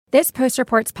This Post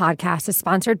Reports podcast is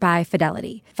sponsored by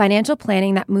Fidelity, financial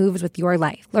planning that moves with your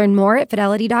life. Learn more at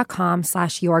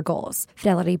fidelity.com/yourgoals.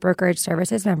 Fidelity Brokerage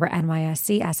Services, member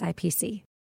NYSE SIPC.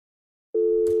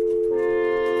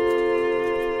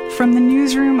 From the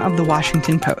newsroom of The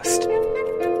Washington Post.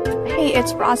 Hey,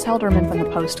 it's Ross Helderman from The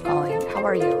Post calling. How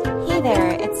are you? Hey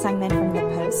there, it's Sungmin from The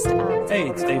Post. Hey,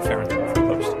 it's Dave Farrington from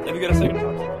The Post. Have you got a second to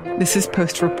talk? This is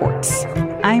Post Reports.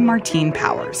 I'm Martine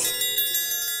Powers.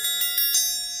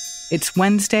 It's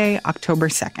Wednesday, October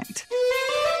 2nd.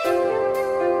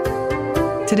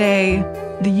 Today,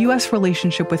 the U.S.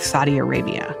 relationship with Saudi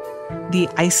Arabia, the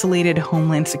isolated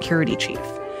Homeland Security chief,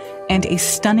 and a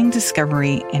stunning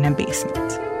discovery in a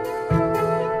basement.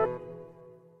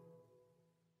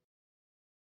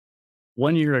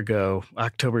 1 year ago,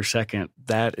 October 2nd,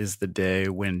 that is the day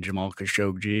when Jamal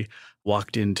Khashoggi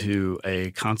walked into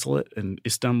a consulate in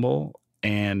Istanbul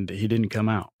and he didn't come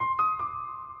out.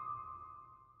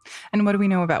 And what do we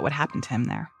know about what happened to him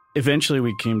there? Eventually,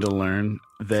 we came to learn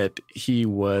that he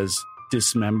was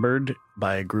dismembered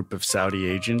by a group of Saudi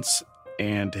agents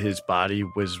and his body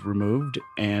was removed.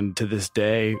 And to this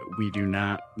day, we do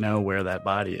not know where that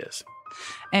body is.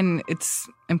 And it's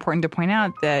important to point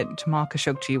out that Jamal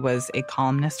Khashoggi was a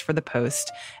columnist for The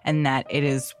Post and that it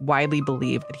is widely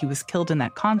believed that he was killed in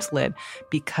that consulate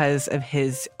because of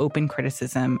his open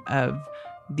criticism of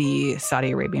the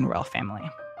Saudi Arabian royal family.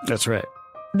 That's right.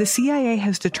 The CIA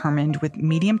has determined with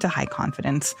medium to high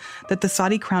confidence that the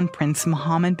Saudi Crown Prince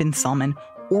Mohammed bin Salman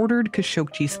ordered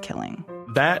Khashoggi's killing.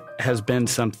 That has been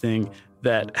something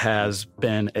that has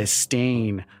been a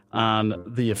stain on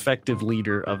the effective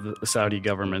leader of the Saudi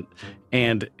government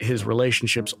and his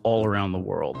relationships all around the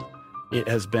world. It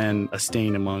has been a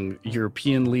stain among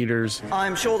European leaders.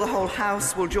 I'm sure the whole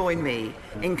House will join me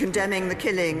in condemning the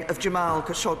killing of Jamal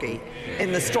Khashoggi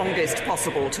in the strongest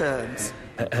possible terms.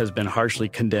 Has been harshly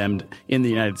condemned in the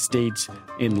United States,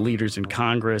 in leaders in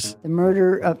Congress. The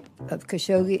murder of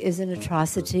Khashoggi is an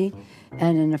atrocity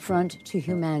and an affront to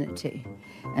humanity.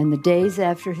 And the days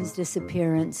after his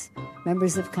disappearance,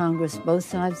 members of Congress, both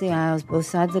sides of the aisles, both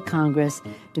sides of Congress,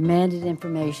 demanded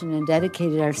information and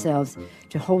dedicated ourselves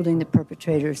to holding the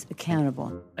perpetrators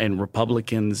accountable. And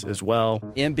Republicans as well.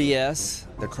 MBS,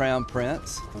 the Crown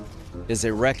Prince, is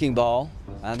a wrecking ball.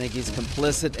 I think he's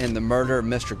complicit in the murder of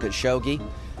Mr. Khashoggi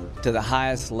to the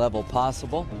highest level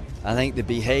possible. I think the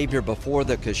behavior before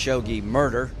the Khashoggi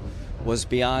murder was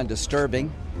beyond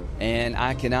disturbing, and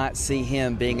I cannot see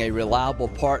him being a reliable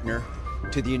partner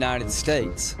to the United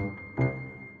States.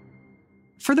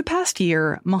 For the past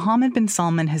year, Mohammed bin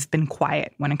Salman has been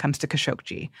quiet when it comes to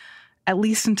Khashoggi, at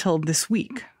least until this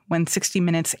week, when 60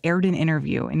 Minutes aired an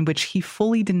interview in which he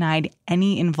fully denied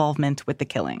any involvement with the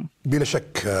killing.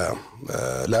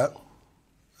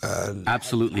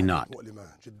 Absolutely not.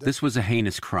 This was a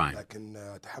heinous crime.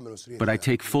 But I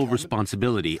take full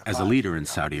responsibility as a leader in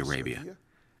Saudi Arabia,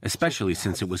 especially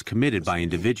since it was committed by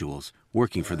individuals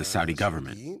working for the Saudi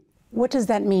government. What does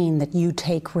that mean, that you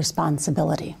take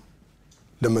responsibility?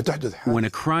 When a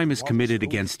crime is committed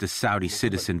against a Saudi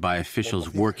citizen by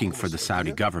officials working for the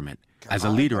Saudi government, as a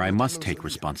leader, I must take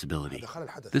responsibility.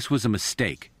 This was a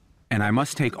mistake, and I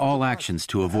must take all actions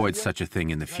to avoid such a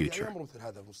thing in the future.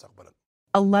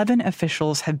 11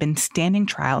 officials have been standing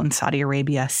trial in Saudi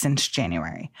Arabia since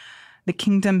January. The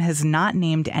kingdom has not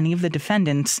named any of the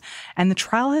defendants, and the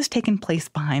trial has taken place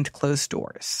behind closed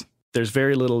doors. There's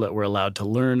very little that we're allowed to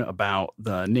learn about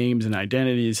the names and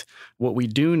identities. What we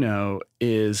do know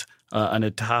is a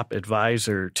top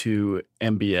advisor to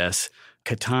MBS,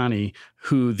 Qahtani,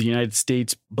 who the United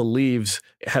States believes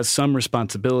has some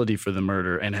responsibility for the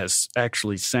murder and has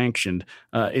actually sanctioned,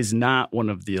 is not one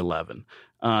of the 11.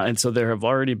 And so there have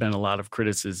already been a lot of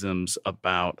criticisms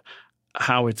about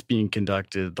how it's being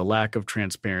conducted, the lack of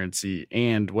transparency,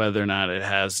 and whether or not it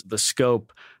has the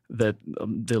scope that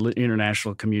the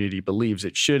international community believes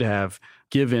it should have,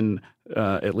 given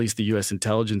at least the U.S.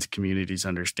 intelligence community's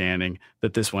understanding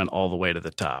that this went all the way to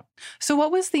the top. So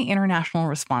what was the international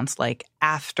response like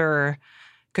after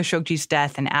Khashoggi's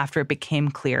death and after it became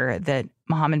clear that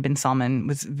Mohammed bin Salman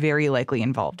was very likely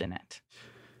involved in it?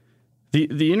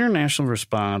 The international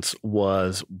response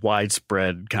was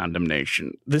widespread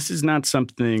condemnation. This is not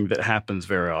something that happens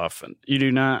very often. You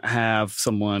do not have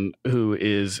someone who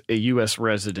is a U.S.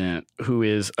 resident, who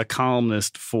is a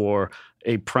columnist for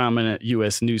a prominent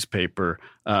U.S. newspaper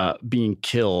being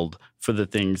killed for the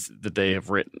things that they have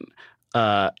written.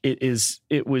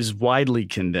 It was widely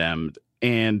condemned,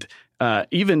 and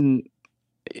even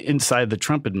inside the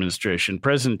Trump administration,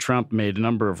 President Trump made a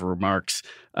number of remarks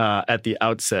at the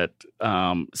outset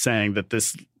saying that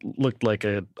this looked like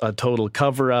a total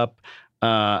cover-up,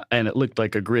 and it looked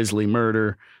like a grisly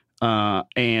murder.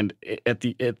 And at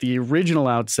the original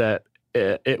outset,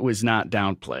 it was not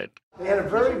downplayed. They had a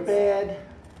very bad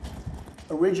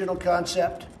original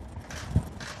concept.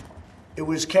 It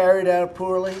was carried out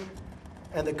poorly,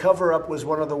 and the cover-up was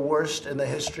one of the worst in the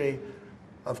history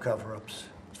of cover-ups.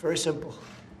 It's very simple.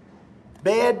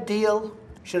 Bad deal,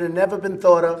 should have never been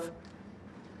thought of.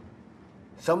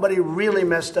 Somebody really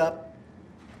messed up,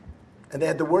 and they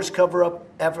had the worst cover-up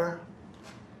ever.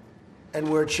 And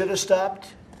where it should have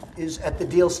stopped is at the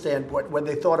deal standpoint when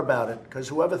they thought about it, because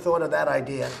whoever thought of that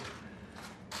idea,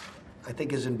 I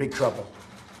think, is in big trouble.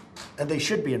 And they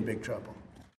should be in big trouble.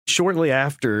 Shortly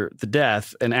after the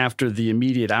death and after the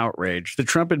immediate outrage, the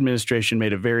Trump administration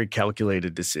made a very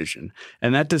calculated decision.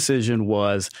 And that decision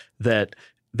was that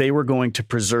they were going to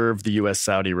preserve the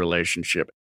U.S.-Saudi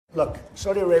relationship. Look,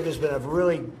 Saudi Arabia's been a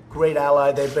really great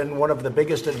ally. They've been one of the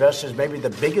biggest investors, maybe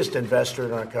the biggest investor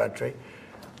in our country.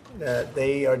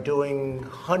 They are doing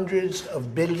hundreds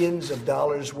of billions of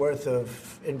dollars worth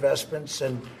of investments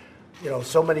and,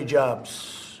 so many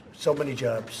jobs,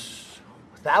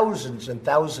 thousands and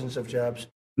thousands of jobs.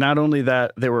 Not only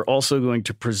that, they were also going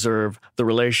to preserve the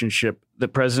relationship that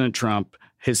President Trump,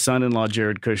 his son-in-law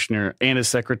Jared Kushner, and his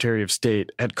Secretary of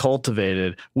State had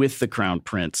cultivated with the Crown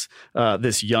Prince,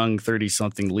 this young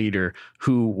 30-something leader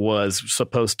who was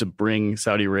supposed to bring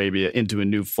Saudi Arabia into a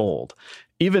new fold.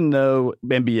 Even though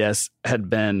MBS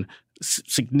had been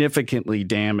significantly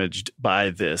damaged by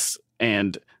this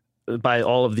and by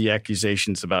all of the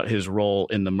accusations about his role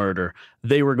in the murder,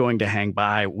 they were going to hang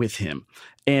by with him.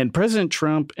 And President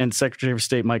Trump and Secretary of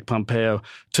State Mike Pompeo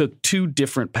took two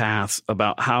different paths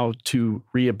about how to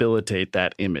rehabilitate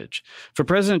that image. For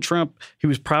President Trump, he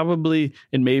was probably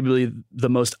and maybe the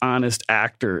most honest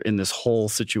actor in this whole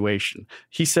situation.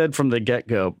 He said from the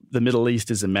get-go, the Middle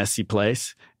East is a messy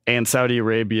place, and Saudi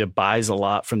Arabia buys a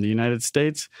lot from the United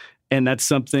States, and that's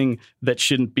something that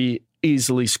shouldn't be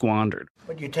easily squandered.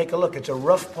 But you take a look, it's a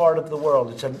rough part of the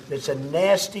world. It's a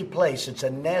nasty place. It's a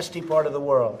nasty part of the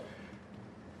world.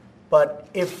 But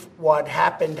if what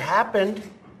happened,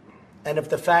 and if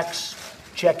the facts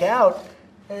check out,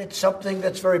 it's something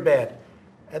that's very bad.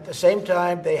 At the same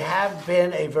time, they have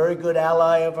been a very good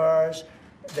ally of ours.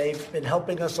 They've been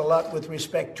helping us a lot with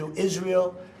respect to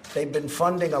Israel. They've been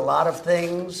funding a lot of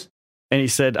things. And he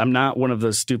said, I'm not one of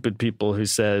those stupid people who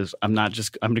says, I'm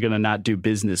going to not do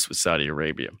business with Saudi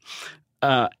Arabia.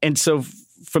 And so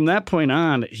from that point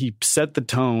on, he set the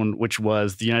tone, which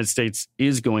was the United States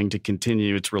is going to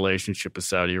continue its relationship with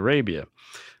Saudi Arabia.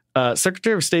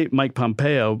 Secretary of State Mike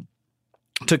Pompeo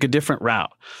took a different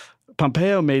route.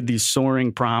 Pompeo made these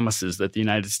soaring promises that the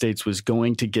United States was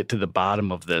going to get to the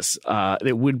bottom of this.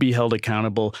 It would be held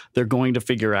accountable. They're going to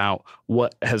figure out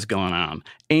what has gone on.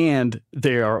 And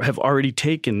they have already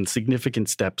taken significant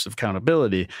steps of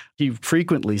accountability. He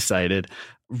frequently cited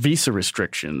visa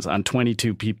restrictions on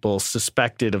 22 people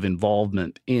suspected of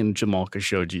involvement in Jamal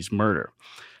Khashoggi's murder.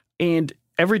 And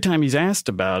every time he's asked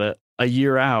about it, a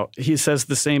year out, he says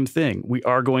the same thing. We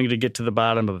are going to get to the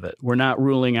bottom of it. We're not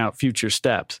ruling out future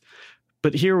steps.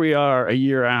 But here we are a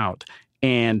year out,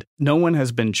 and no one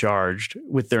has been charged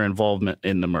with their involvement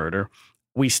in the murder.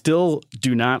 We still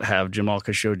do not have Jamal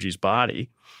Khashoggi's body.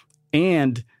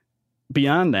 And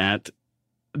beyond that,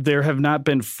 there have not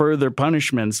been further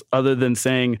punishments other than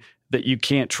saying that you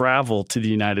can't travel to the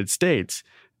United States.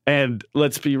 And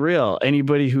let's be real,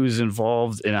 anybody who's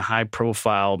involved in a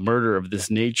high-profile murder of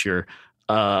this nature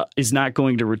is not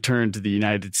going to return to the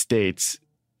United States.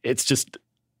 It's just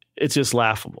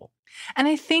laughable. And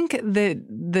I think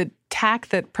the tack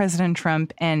that President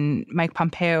Trump and Mike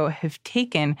Pompeo have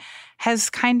taken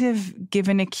has kind of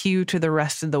given a cue to the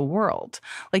rest of the world.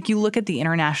 Like, you look at the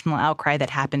international outcry that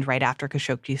happened right after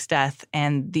Khashoggi's death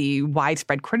and the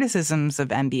widespread criticisms of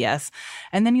MBS.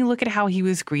 And then you look at how he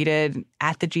was greeted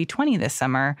at the G20 this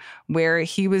summer, where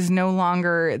he was no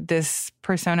longer this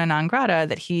persona non grata,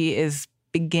 that he is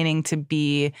beginning to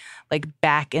be like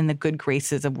back in the good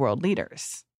graces of world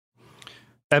leaders.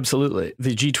 Absolutely.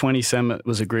 The G20 summit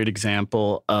was a great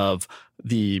example of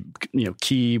the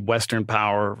key Western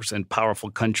powers and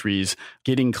powerful countries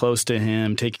getting close to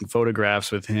him, taking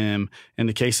photographs with him. In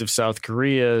the case of South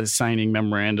Korea, signing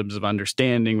memorandums of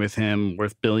understanding with him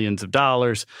worth billions of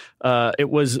dollars.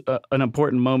 It was an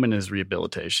important moment in his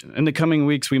rehabilitation. In the coming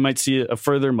weeks, we might see a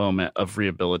further moment of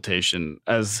rehabilitation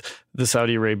as the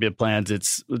Saudi Arabia plans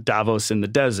its Davos in the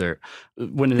desert.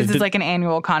 This is like an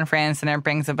annual conference, and it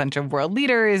brings a bunch of world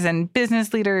leaders and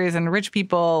business leaders and rich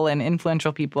people and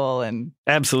influential people. And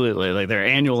absolutely, like their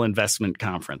annual investment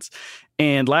conference.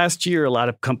 And last year, a lot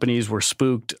of companies were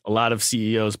spooked. A lot of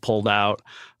CEOs pulled out.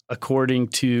 According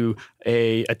to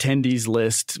a attendees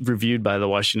list reviewed by the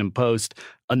Washington Post,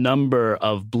 a number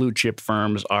of blue chip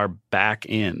firms are back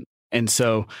in. And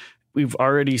so we've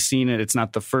already seen it. It's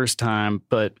not the first time,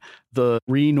 but the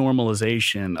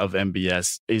renormalization of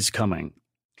MBS is coming.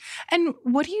 And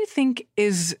what do you think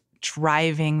is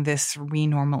driving this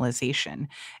renormalization?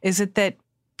 Is it that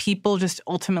people just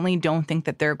ultimately don't think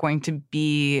that there are going to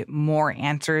be more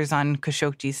answers on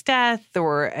Khashoggi's death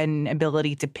or an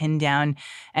ability to pin down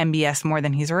MBS more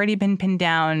than he's already been pinned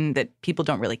down, that people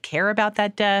don't really care about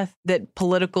that death, that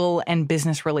political and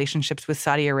business relationships with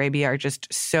Saudi Arabia are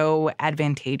just so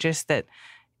advantageous that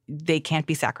they can't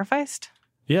be sacrificed?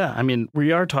 Yeah, I mean,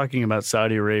 we are talking about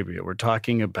Saudi Arabia. We're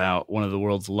talking about one of the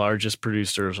world's largest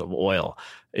producers of oil.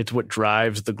 It's what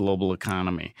drives the global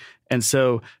economy. And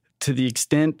so to the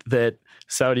extent that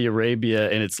Saudi Arabia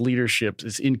and its leadership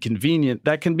is inconvenient,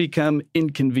 that can become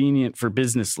inconvenient for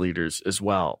business leaders as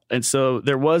well. And so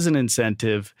there was an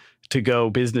incentive to go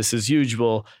business as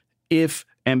usual if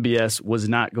MBS was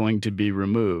not going to be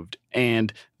removed.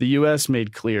 And the U.S.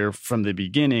 made clear from the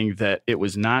beginning that it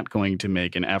was not going to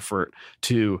make an effort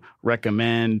to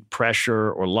recommend,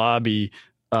 pressure, or lobby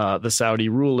the Saudi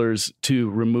rulers to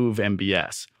remove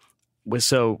MBS.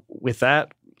 So with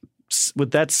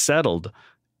that settled,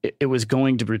 it was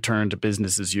going to return to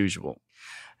business as usual.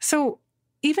 So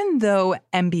even though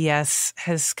MBS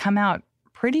has come out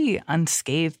pretty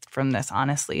unscathed from this,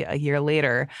 honestly, a year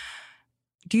later,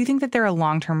 do you think that there are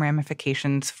long-term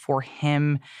ramifications for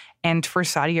him and for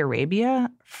Saudi Arabia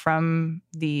from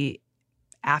the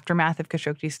aftermath of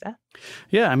Khashoggi's death?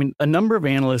 Yeah, I mean, a number of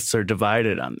analysts are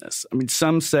divided on this. I mean,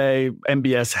 some say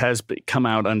MBS has come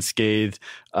out unscathed.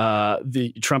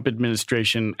 The Trump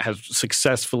administration has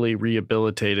successfully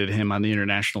rehabilitated him on the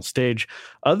international stage.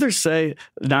 Others say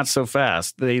not so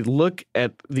fast. They look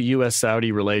at the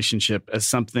U.S.-Saudi relationship as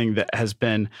something that has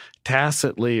been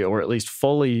tacitly, or at least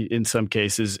fully in some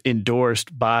cases,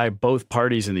 endorsed by both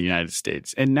parties in the United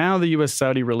States. And now the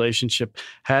U.S.-Saudi relationship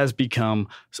has become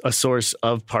a source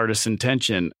of partisan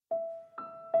tension.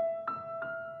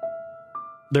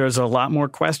 There's a lot more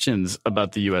questions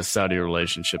about the U.S.-Saudi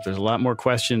relationship. There's a lot more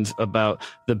questions about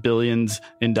the billions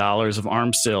in dollars of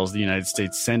arms sales the United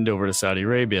States send over to Saudi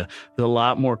Arabia. There's a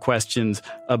lot more questions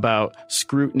about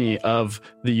scrutiny of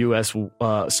the U.S.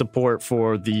 Support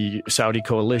for the Saudi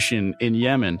coalition in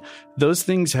Yemen. Those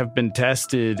things have been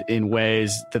tested in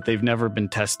ways that they've never been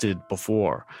tested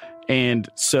before. And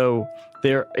so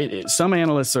some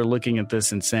analysts are looking at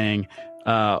this and saying,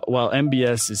 while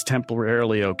MBS is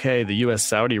temporarily okay, the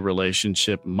U.S.-Saudi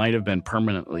relationship might have been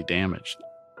permanently damaged.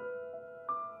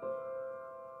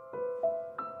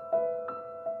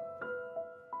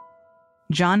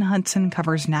 John Hudson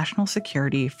covers national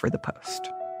security for The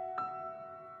Post.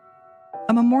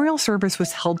 A memorial service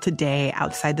was held today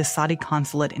outside the Saudi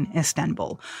consulate in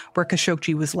Istanbul, where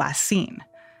Khashoggi was last seen.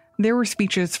 There were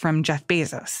speeches from Jeff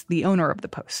Bezos, the owner of The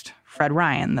Post, Fred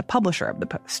Ryan, the publisher of The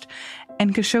Post,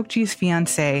 and Khashoggi's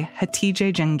fiancée,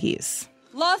 Hatice Cengiz.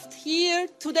 Last year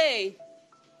today,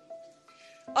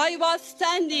 I was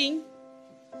standing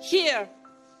here.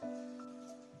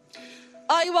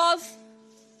 I was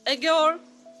a girl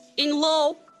in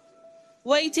law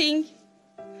waiting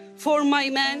for my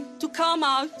man to come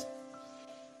out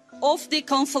of the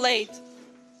consulate.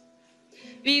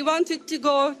 We wanted to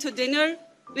go to dinner.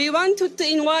 We wanted to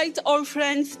invite our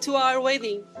friends to our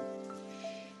wedding.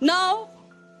 Now,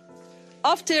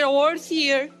 after a worst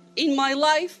year in my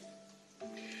life,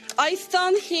 I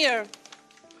stand here,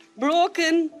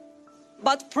 broken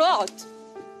but proud.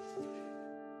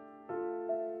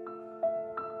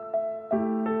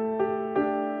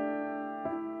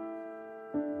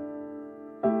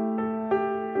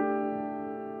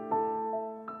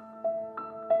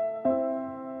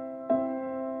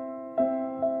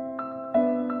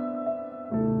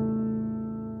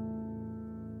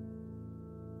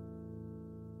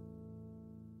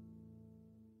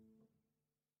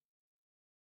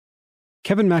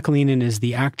 Kevin McAleenan is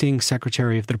the acting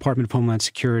secretary of the Department of Homeland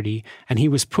Security, and he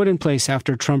was put in place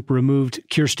after Trump removed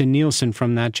Kirstjen Nielsen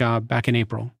from that job back in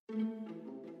April.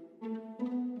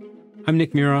 I'm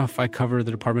Nick Miroff. I cover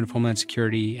the Department of Homeland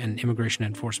Security and Immigration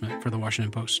Enforcement for the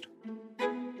Washington Post.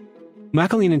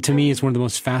 McAleenan, to me, is one of the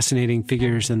most fascinating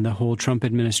figures in the whole Trump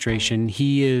administration.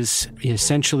 He is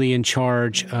essentially in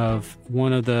charge of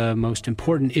one of the most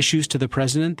important issues to the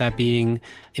president, that being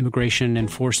immigration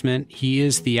enforcement. He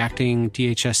is the acting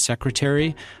DHS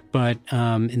secretary, But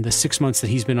in the 6 months that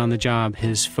he's been on the job,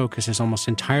 his focus has almost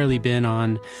entirely been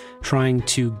on trying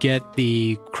to get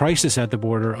the crisis at the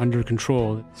border under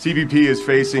control. CBP is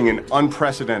facing an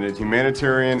unprecedented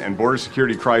humanitarian and border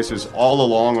security crisis all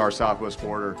along our southwest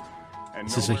border.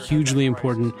 This is a hugely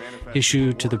important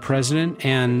issue to the president,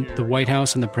 and the White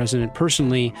House and the president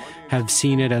personally have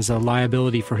seen it as a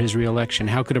liability for his reelection.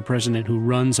 How could a president who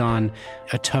runs on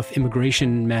a tough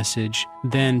immigration message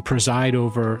then preside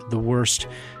over the worst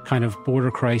kind of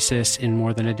border crisis in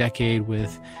more than a decade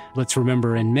with, let's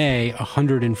remember, in May,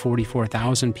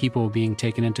 144,000 people being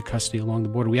taken into custody along the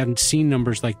border. We haven't seen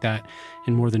numbers like that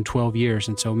in more than 12 years.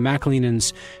 And so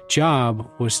McAleenan's job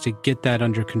was to get that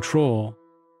under control.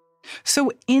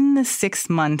 So in the 6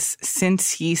 months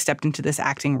since he stepped into this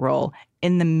acting role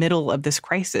in the middle of this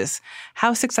crisis,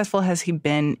 how successful has he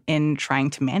been in trying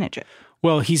to manage it?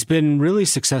 Well, he's been really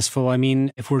successful. I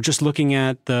mean, if we're just looking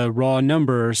at the raw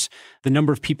numbers, the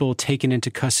number of people taken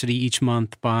into custody each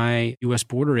month by U.S.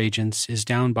 border agents is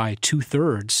down by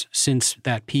 2/3 since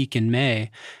that peak in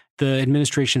May. The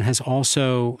administration has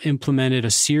also implemented a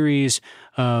series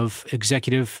of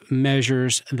executive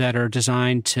measures that are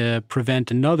designed to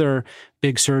prevent another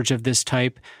big surge of this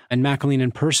type. And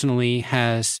McAleenan personally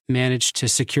has managed to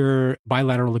secure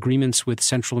bilateral agreements with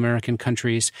Central American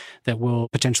countries that will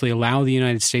potentially allow the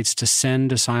United States to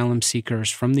send asylum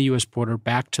seekers from the U.S. border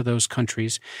back to those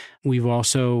countries. We've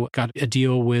also got a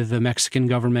deal with the Mexican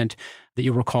government that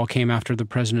you'll recall came after the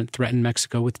president threatened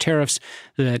Mexico with tariffs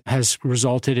that has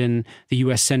resulted in the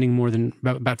U.S. sending more than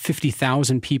about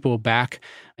 50,000 people back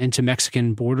into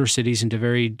Mexican border cities, into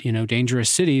very, dangerous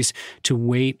cities, to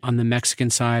wait on the Mexican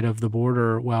side of the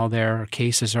border while their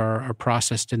cases are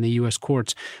processed in the U.S.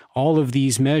 courts. All of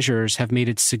these measures have made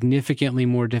it significantly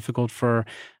more difficult for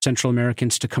Central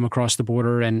Americans to come across the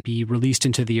border and be released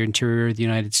into the interior of the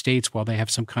United States while they have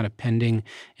some kind of pending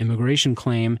immigration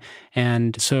claim.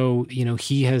 And so,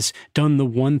 he has done the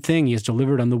one thing, he has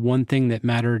delivered on the one thing that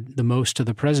mattered the most to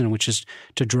the president, which is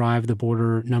to drive the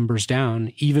border numbers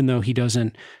down, even though he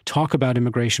doesn't talk about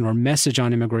immigration or message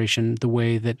on immigration the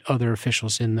way that other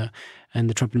officials in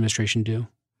the Trump administration do.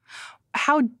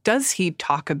 How does he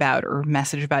talk about or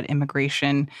message about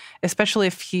immigration, especially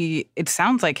if it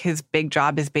sounds like his big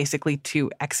job is basically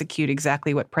to execute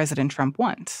exactly what President Trump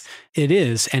wants? It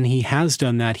is, and he has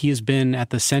done that. He has been at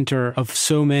the center of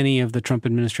so many of the Trump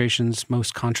administration's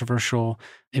most controversial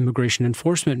immigration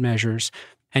enforcement measures.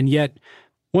 And yet,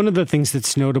 one of the things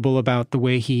that's notable about the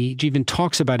way he even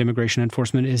talks about immigration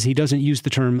enforcement is he doesn't use the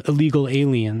term illegal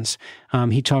aliens.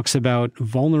 He talks about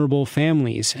vulnerable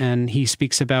families, and he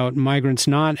speaks about migrants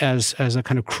not as a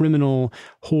kind of criminal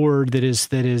horde that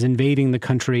is invading the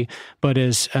country, but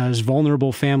as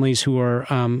vulnerable families who are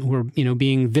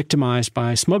being victimized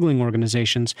by smuggling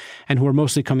organizations and who are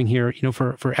mostly coming here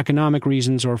for economic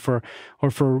reasons or for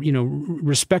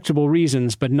respectable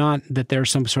reasons, but not that there's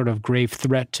some sort of grave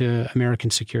threat to American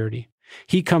security.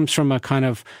 He comes from a kind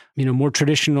of, more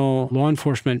traditional law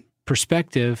enforcement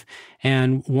perspective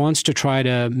and wants to try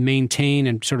to maintain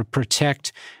and sort of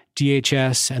protect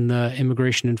DHS and the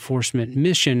immigration enforcement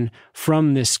mission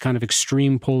from this kind of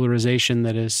extreme polarization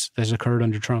that has occurred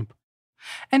under Trump.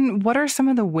 And what are some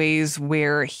of the ways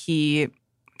where he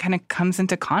kind of comes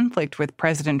into conflict with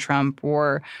President Trump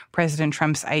or President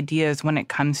Trump's ideas when it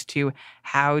comes to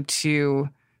how to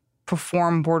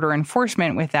perform border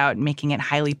enforcement without making it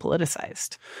highly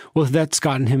politicized? Well, that's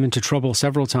gotten him into trouble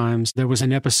several times. There was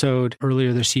an episode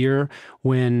earlier this year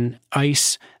when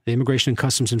ICE, the Immigration and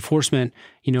Customs Enforcement,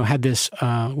 had this,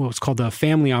 what's called the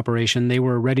family operation. They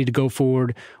were ready to go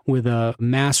forward with a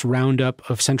mass roundup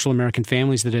of Central American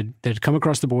families that had come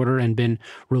across the border and been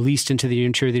released into the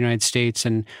interior of the United States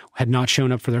and had not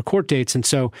shown up for their court dates. And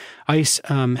so ICE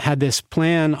had this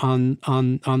plan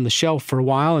on the shelf for a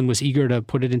while and was eager to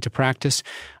put it into practice.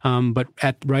 But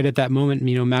right at that moment,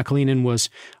 McAleenan was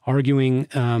arguing,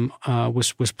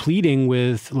 was pleading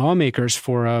with lawmakers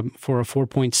for a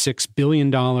 $4.6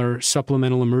 billion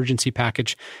supplemental emergency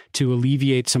package to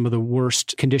alleviate some of the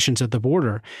worst conditions at the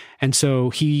border. And so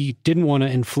he didn't want to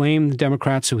inflame the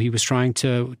Democrats, so he was trying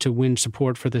to win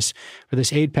support for this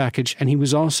aid package. And he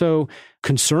was also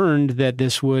concerned that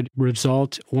this would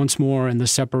result once more in the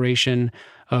separation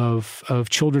of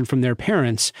children from their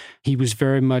parents. He was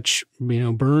very much,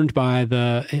 burned by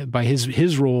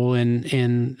his role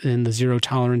in the zero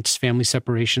tolerance family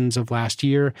separations of last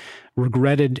year.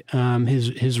 Regretted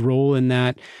his role in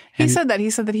that. He said that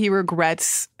he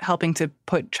regrets helping to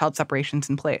put child separations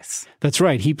in place. That's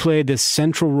right. He played this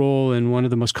central role in one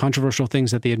of the most controversial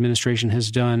things that the administration has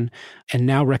done, and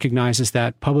now recognizes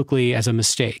that publicly as a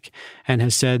mistake, and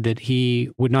has said that he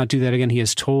would not do that again. He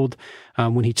has told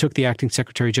When he took the acting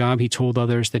secretary job, he told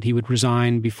others that he would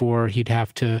resign before he'd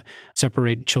have to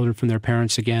separate children from their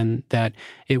parents again, that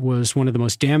it was one of the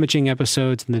most damaging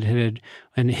episodes, and that it had,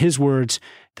 in his words,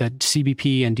 that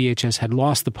CBP and DHS had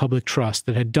lost the public trust,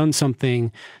 that had done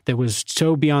something that was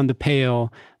so beyond the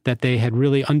pale that they had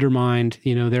really undermined,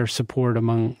 their support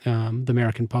among the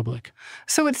American public.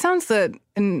 So it sounds that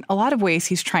in a lot of ways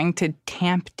he's trying to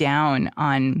tamp down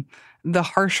on the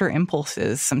harsher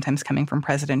impulses sometimes coming from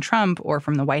President Trump or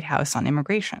from the White House on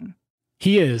immigration.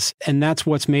 He is, and that's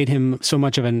what's made him so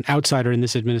much of an outsider in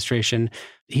this administration.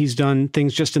 He's done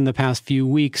things just in the past few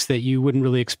weeks that you wouldn't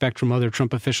really expect from other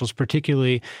Trump officials,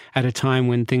 particularly at a time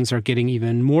when things are getting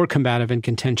even more combative and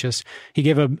contentious. He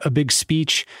gave a big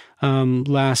speech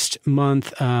last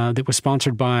month that was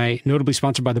notably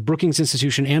sponsored by the Brookings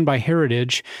Institution and by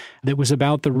Heritage, that was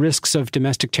about the risks of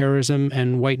domestic terrorism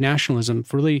and white nationalism,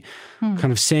 really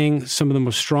kind of saying some of the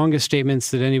most strongest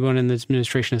statements that anyone in this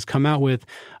administration has come out with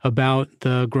about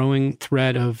the growing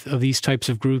threat of these types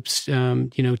of groups,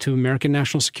 to American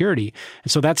national security.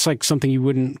 And so that's like something you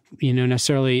wouldn't,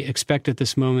 necessarily expect at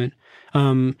this moment.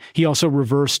 He also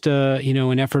reversed,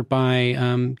 an effort by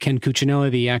Ken Cuccinelli,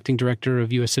 the acting director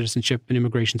of U.S. Citizenship and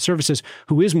Immigration Services,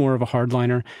 who is more of a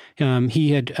hardliner.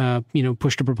 He had,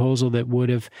 pushed a proposal that would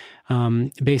have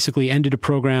basically ended a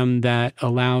program that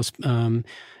allows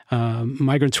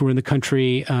migrants who are in the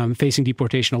country facing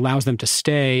deportation, allows them to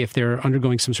stay if they're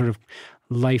undergoing some sort of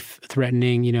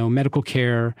life-threatening, medical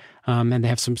care, and they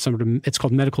have some sort of, it's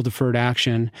called medical deferred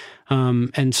action.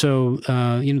 And so,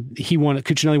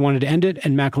 Cuccinelli wanted to end it,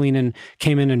 and McAleenan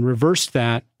came in and reversed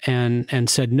that and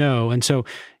said no. And so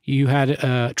you had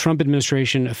a Trump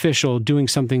administration official doing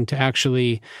something to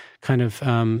actually kind of,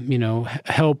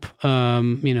 help,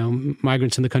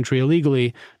 migrants in the country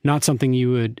illegally, not something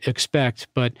you would expect.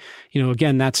 But,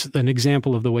 again, that's an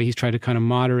example of the way he's tried to kind of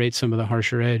moderate some of the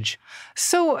harsher edge.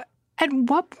 So at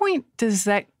what point does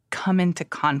that come into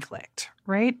conflict,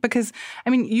 right? Because,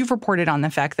 you've reported on the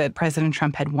fact that President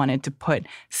Trump had wanted to put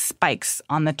spikes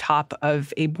on the top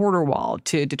of a border wall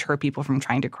to deter people from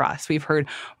trying to cross. We've heard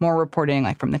more reporting,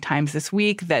 like from the Times this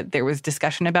week, that there was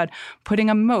discussion about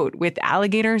putting a moat with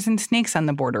alligators and snakes on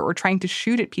the border, or trying to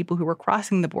shoot at people who were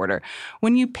crossing the border.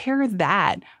 When you pair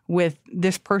that with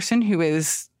this person who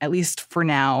is, at least for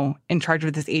now, in charge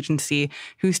of this agency,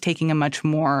 who's taking a much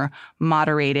more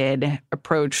moderated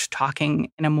approach, talking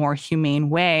in a more humane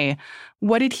way,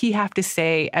 what did he have to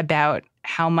say about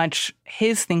how much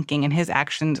his thinking and his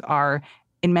actions are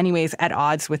in many ways at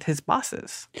odds with his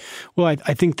bosses? Well,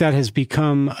 I think that has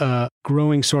become a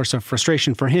growing source of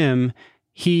frustration for him.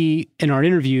 He, in our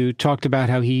interview, talked about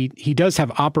how he does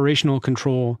have operational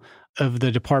control of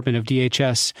the Department of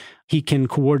DHS. He can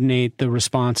coordinate the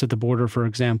response at the border, for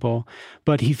example,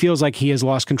 but he feels like he has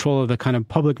lost control of the kind of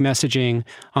public messaging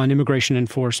on immigration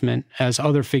enforcement, as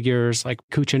other figures like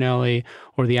Cuccinelli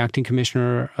or the acting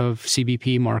commissioner of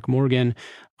CBP, Mark Morgan,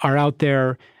 are out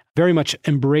there very much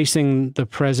embracing the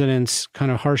president's kind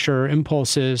of harsher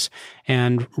impulses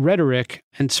and rhetoric,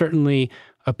 and certainly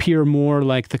appear more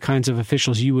like the kinds of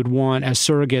officials you would want as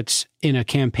surrogates in a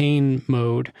campaign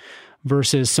mode,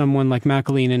 versus someone like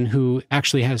McAleenan, who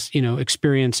actually has,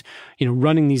 experience,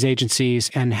 running these agencies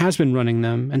and has been running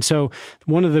them. And so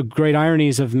one of the great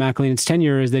ironies of McAleenan's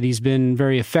tenure is that he's been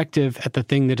very effective at the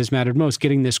thing that has mattered most,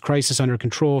 getting this crisis under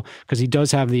control, because he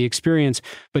does have the experience,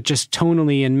 but just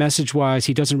tonally and message-wise,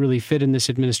 he doesn't really fit in this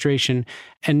administration,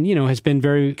 and, has been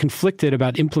very conflicted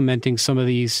about implementing some of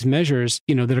these measures,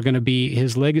 that are going to be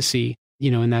his legacy,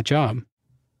 in that job.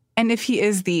 And if he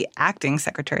is the acting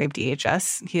secretary of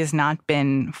DHS, he has not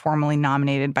been formally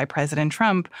nominated by President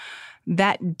Trump.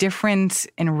 That difference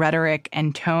in rhetoric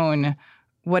and tone,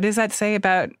 what does that say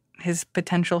about his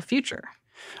potential future?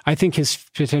 I think his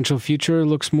potential future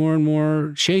looks more and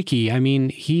more shaky.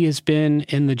 He has been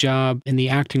in the job, in the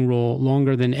acting role,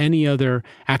 longer than any other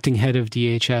acting head of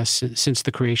DHS since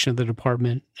the creation of the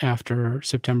department after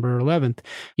September 11th.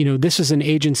 This is an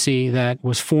agency that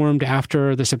was formed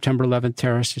after the September 11th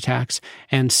terrorist attacks.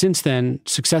 And since then,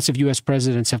 successive U.S.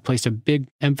 presidents have placed a big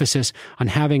emphasis on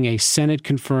having a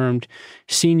Senate-confirmed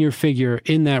senior figure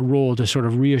in that role to sort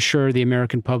of reassure the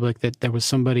American public that there was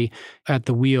somebody at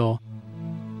the wheel.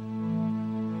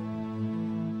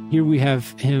 Here we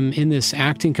have him in this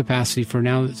acting capacity for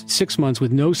now 6 months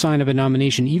with no sign of a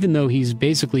nomination, even though he's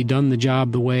basically done the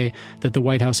job the way that the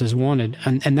White House has wanted.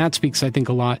 And that speaks, I think,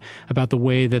 a lot about the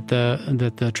way that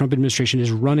the Trump administration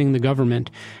is running the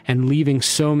government and leaving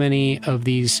so many of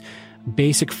these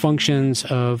basic functions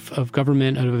of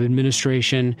government, of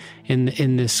administration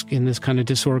in this kind of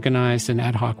disorganized and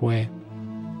ad hoc way.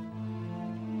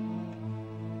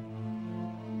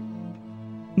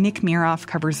 Nick Miroff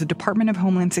covers the Department of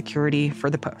Homeland Security for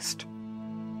The Post.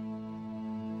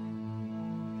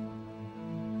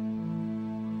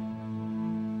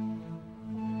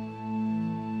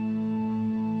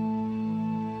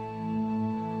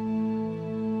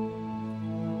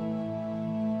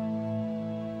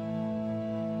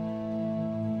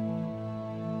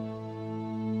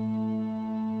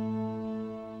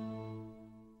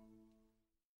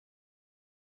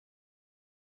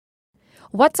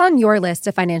 What's on your list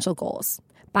of financial goals?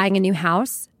 Buying a new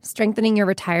house? Strengthening your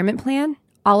retirement plan?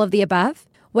 All of the above?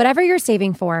 Whatever you're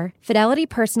saving for, Fidelity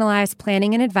Personalized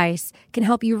Planning and Advice can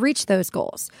help you reach those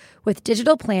goals with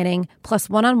digital planning plus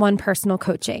one-on-one personal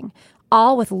coaching,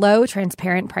 all with low,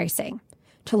 transparent pricing.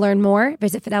 To learn more,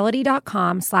 visit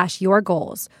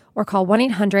fidelity.com/yourgoals or call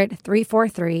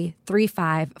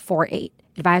 1-800-343-3548.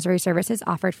 Advisory services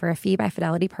offered for a fee by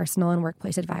Fidelity Personal and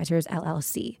Workplace Advisors,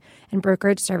 LLC, and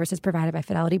brokerage services provided by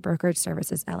Fidelity Brokerage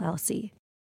Services, LLC.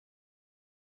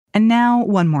 And now,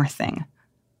 one more thing.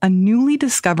 A newly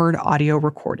discovered audio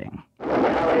recording.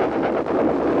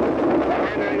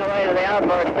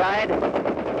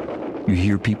 You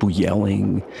hear people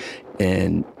yelling,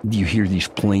 and you hear these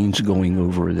planes going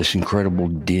over, this incredible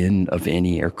din of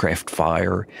anti-aircraft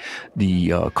fire.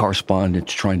 The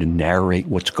correspondent's trying to narrate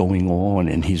what's going on,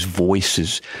 and his voice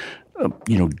is,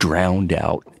 drowned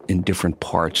out in different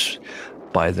parts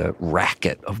by the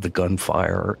racket of the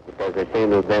gunfire. Because there seem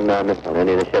to have been none on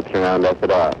any of the ships around us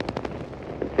at all.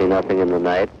 I see nothing in the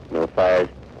night, no fires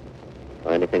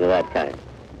or anything of that kind.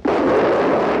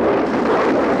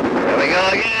 Here we go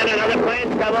again, another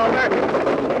plane's come over.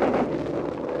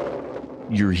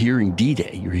 You're hearing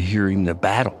D-Day, you're hearing the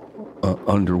battle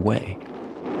underway.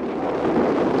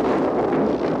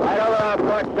 Right over our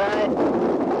port side.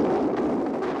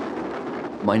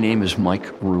 My name is Mike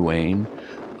Ruane,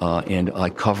 and I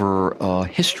cover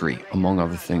history, among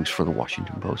other things, for the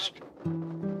Washington Post.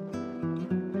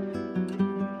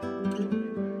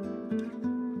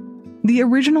 The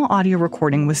original audio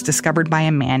recording was discovered by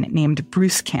a man named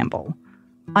Bruce Campbell.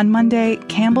 On Monday,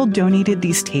 Campbell donated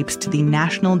these tapes to the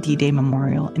National D-Day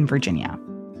Memorial in Virginia.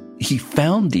 He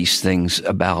found these things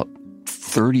about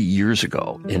 30 years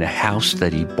ago in a house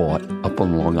that he bought up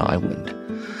on Long Island.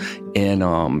 And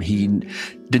he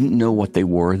didn't know what they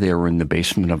were. They were in the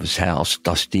basement of his house,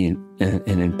 dusty and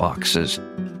in boxes.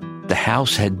 The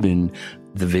house had been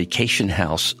the vacation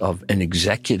house of an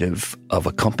executive of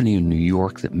a company in New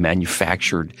York that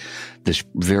manufactured this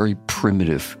very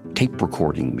primitive tape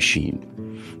recording machine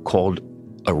called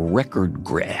a record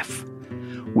graph,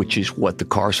 which is what the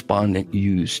correspondent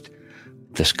used,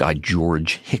 this guy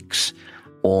George Hicks,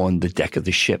 on the deck of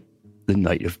the ship the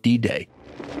night of D-Day.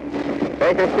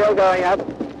 Pressure's still going up.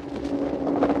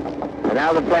 And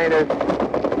now the plane has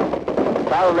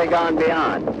probably gone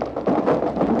beyond.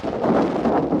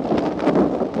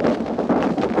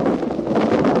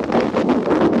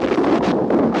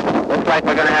 Looks like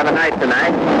we're going to have a night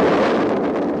tonight.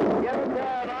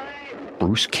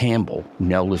 Bruce Campbell, who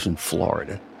now lives in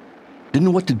Florida, didn't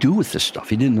know what to do with this stuff.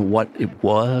 He didn't know what it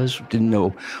was, didn't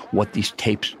know what these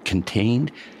tapes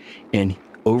contained. And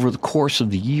over the course of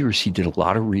the years, he did a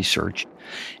lot of research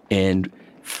and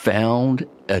found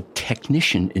a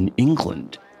technician in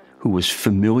England who was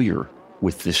familiar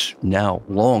with this now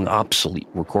long obsolete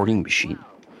recording machine.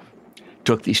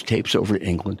 Took these tapes over to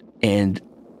England, and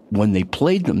when they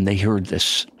played them, they heard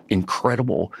this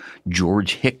incredible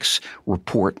George Hicks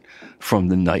report from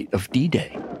the night of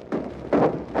D-Day.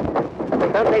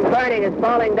 Something burning is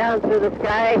falling down through the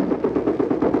sky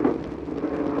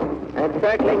and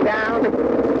circling down.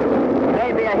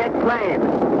 Maybe a hit plane.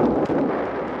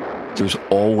 There's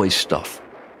always stuff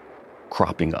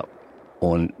cropping up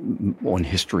on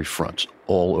history fronts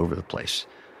all over the place.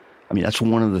 I mean, that's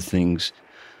one of the things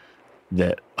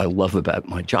that I love about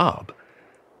my job,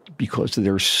 because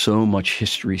there's so much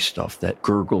history stuff that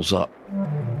gurgles up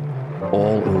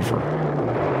all over.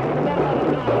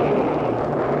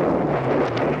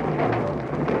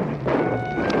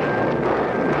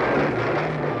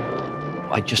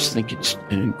 I just think it's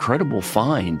an incredible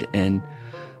find, and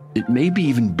it may be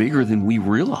even bigger than we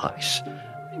realize.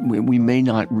 We may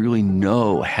not really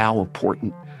know how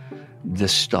important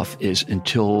this stuff is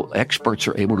until experts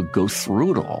are able to go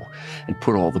through it all and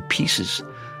put all the pieces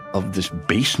of this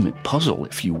basement puzzle,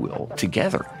 if you will,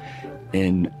 together.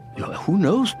 And who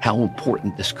knows how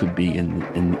important this could be in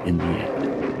the end.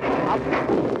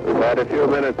 We've had a few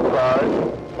minutes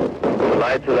pause. The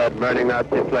lights of that burning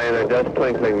Nazi plane are just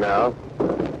twinkling now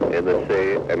in the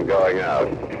sea and going out.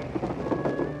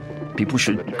 People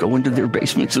should go into their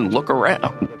basements and look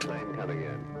around.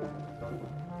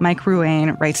 Mike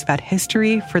Ruane writes about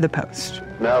history for The Post.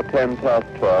 Now 10 past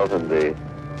 12 and the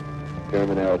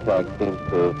German air attack seems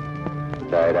to have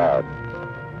died out.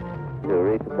 To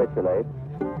recapitulate.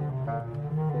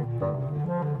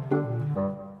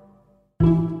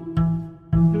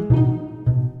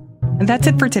 And that's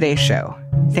it for today's show.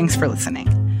 Thanks for listening.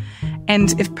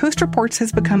 And if Post Reports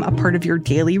has become a part of your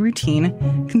daily routine,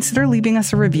 consider leaving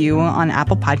us a review on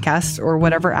Apple Podcasts or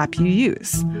whatever app you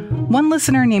use. One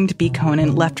listener named B.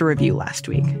 Conan left a review last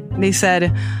week. They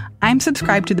said, "I'm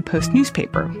subscribed to the Post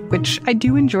newspaper, which I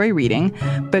do enjoy reading,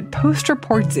 but Post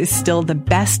Reports is still the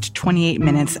best 28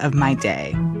 minutes of my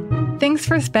day." Thanks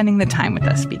for spending the time with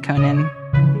us, B. Conan.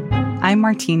 I'm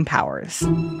Martine Powers.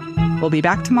 We'll be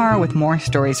back tomorrow with more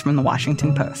stories from the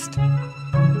Washington Post.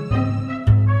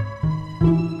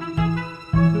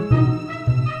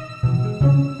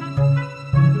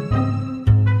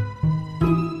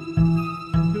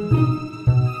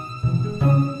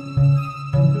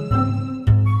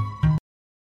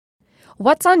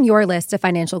 What's on your list of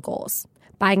financial goals?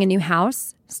 Buying a new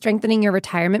house? Strengthening your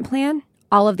retirement plan?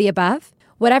 All of the above?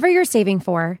 Whatever you're saving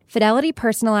for, Fidelity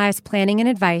Personalized Planning and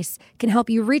Advice can help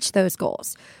you reach those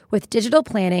goals with digital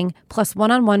planning plus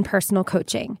one-on-one personal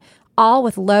coaching, all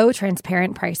with low,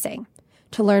 transparent pricing.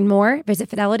 To learn more, visit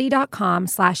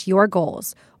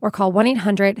fidelity.com/yourgoals or call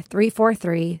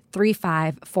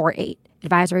 1-800-343-3548.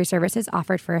 Advisory services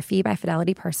offered for a fee by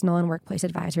Fidelity Personal and Workplace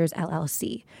Advisors,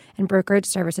 LLC, and brokerage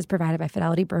services provided by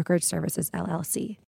Fidelity Brokerage Services, LLC.